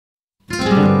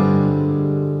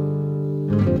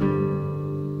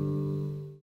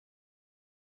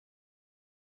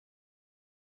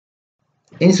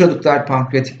Intraductal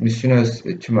pankreatik mucinous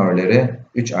tümörleri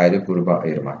 3 ayrı gruba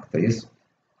ayırmaktayız.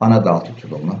 Ana dal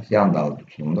tutulumlu, yan dal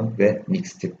tutulumlu ve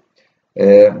mix tip.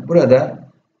 Burada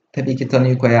tabii ki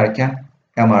tanıyı koyarken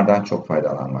MR'dan çok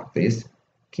faydalanmaktayız.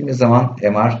 Kimi zaman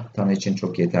MR tanı için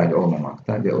çok yeterli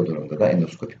olmamakta ve o durumda da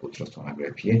endoskopik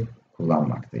ultrasonografiyi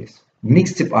kullanmaktayız.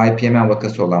 Mix tip IPMN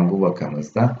vakası olan bu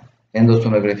vakamızda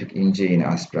endosonografik ince iğne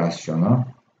aspirasyonu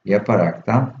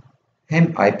yaparaktan hem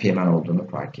IPMN olduğunu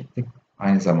fark ettik.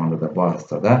 Aynı zamanda da bu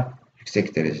hastada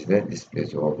yüksek derecede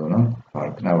dysplasia olduğunun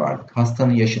farkına vardık.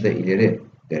 Hastanın yaşı da ileri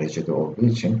derecede olduğu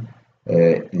için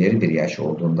ileri bir yaş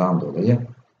olduğundan dolayı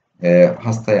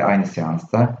hastaya aynı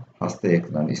seansta hasta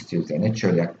yakınlarının isteği üzerine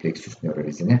Celiac plexus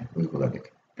neurolizini uyguladık.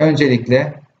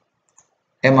 Öncelikle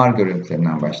MR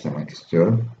görüntülerinden başlamak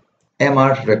istiyorum.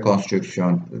 MR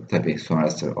rekonstrüksiyon tabii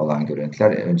sonrası olan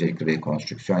görüntüler. Öncelikle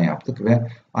rekonstrüksiyon yaptık ve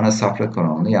ana safra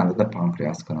kanalını, yanında da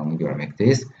pankreas kanalını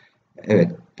görmekteyiz.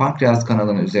 Evet, pankreas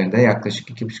kanalının üzerinde yaklaşık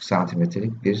 2,5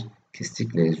 santimetrelik bir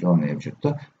kistik lezyon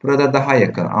mevcuttu. Burada daha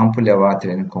yakın ampul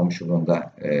levatrenin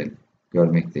komşuluğunda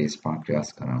görmekteyiz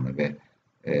pankreas kanalını ve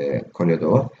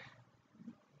koledoğu.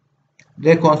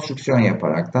 Rekonstrüksiyon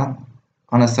yaparaktan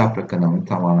ana safra kanalını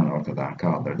tamamen ortadan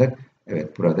kaldırdık.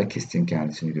 Evet, burada kistin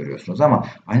kendisini görüyorsunuz ama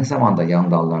aynı zamanda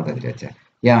yan dallar da dilete.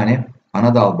 Yani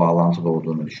ana dal bağlantılı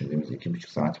olduğunu düşündüğümüz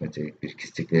 2,5 santimetrelik bir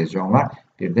kistik lezyon var.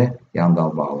 Bir de yan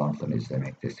dal bağlantılarını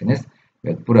izlemektesiniz.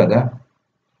 Evet, burada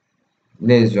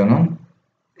lezyonun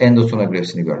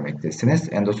endosonografisini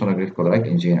görmektesiniz. Endosonografik olarak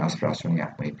ince iğne aspirasyonu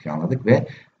yapmayı planladık ve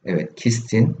evet,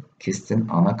 kistin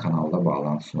ana kanalla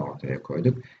bağlantısını ortaya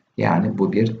koyduk. Yani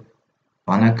bu bir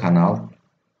ana kanal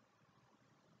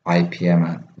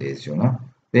IPMN lezyonu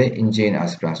ve ince iğne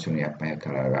aspirasyonu yapmaya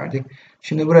karar verdik.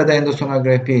 Şimdi burada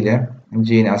endosonografi ile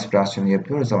ince iğne aspirasyonu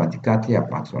yapıyoruz ama dikkatli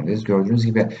yapmak zorundayız. Gördüğünüz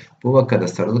gibi bu vakada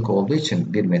sarılık olduğu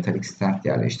için bir metalik stent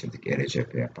yerleştirdik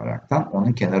ERCP yaparaktan.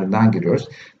 Onun kenarından giriyoruz.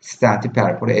 Stenti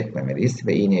perfore etmemeliyiz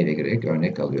ve iğneyle girerek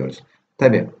örnek alıyoruz.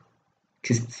 Tabii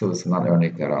kist sıvısından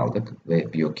örnekler aldık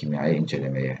ve biyokimyaya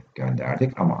incelemeye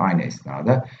gönderdik ama aynı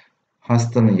esnada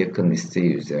hastanın yakın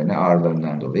isteği üzerine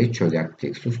ağrılarından dolayı Celiac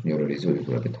plexus neurolyzi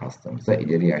uyguladık hastamıza.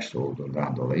 İleri yaşlı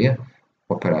olduğundan dolayı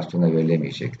operasyona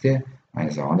verilemeyecekti.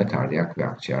 Aynı zamanda kardiyak ve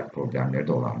akciğer problemleri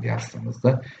de olan bir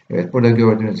hastamızdı. Evet, burada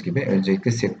gördüğünüz gibi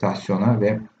öncelikle septasyona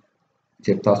ve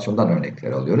septasyondan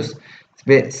örnekler alıyoruz.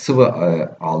 Ve sıvı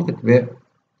aldık ve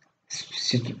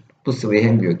bu sıvıyı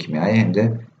hem biyokimyaya hem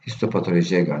de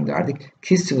histopatolojiye gönderdik.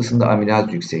 Kist sıvısında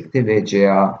amilaz yüksekti ve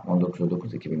CA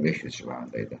 19.9-2500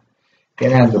 civarındaydı.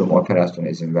 Genel durum operasyona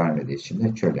izin vermediği için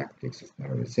de Celiac plexus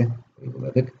neurolizi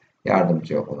uyguladık.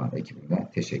 Yardımcı olan ekibime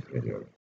teşekkür ediyorum.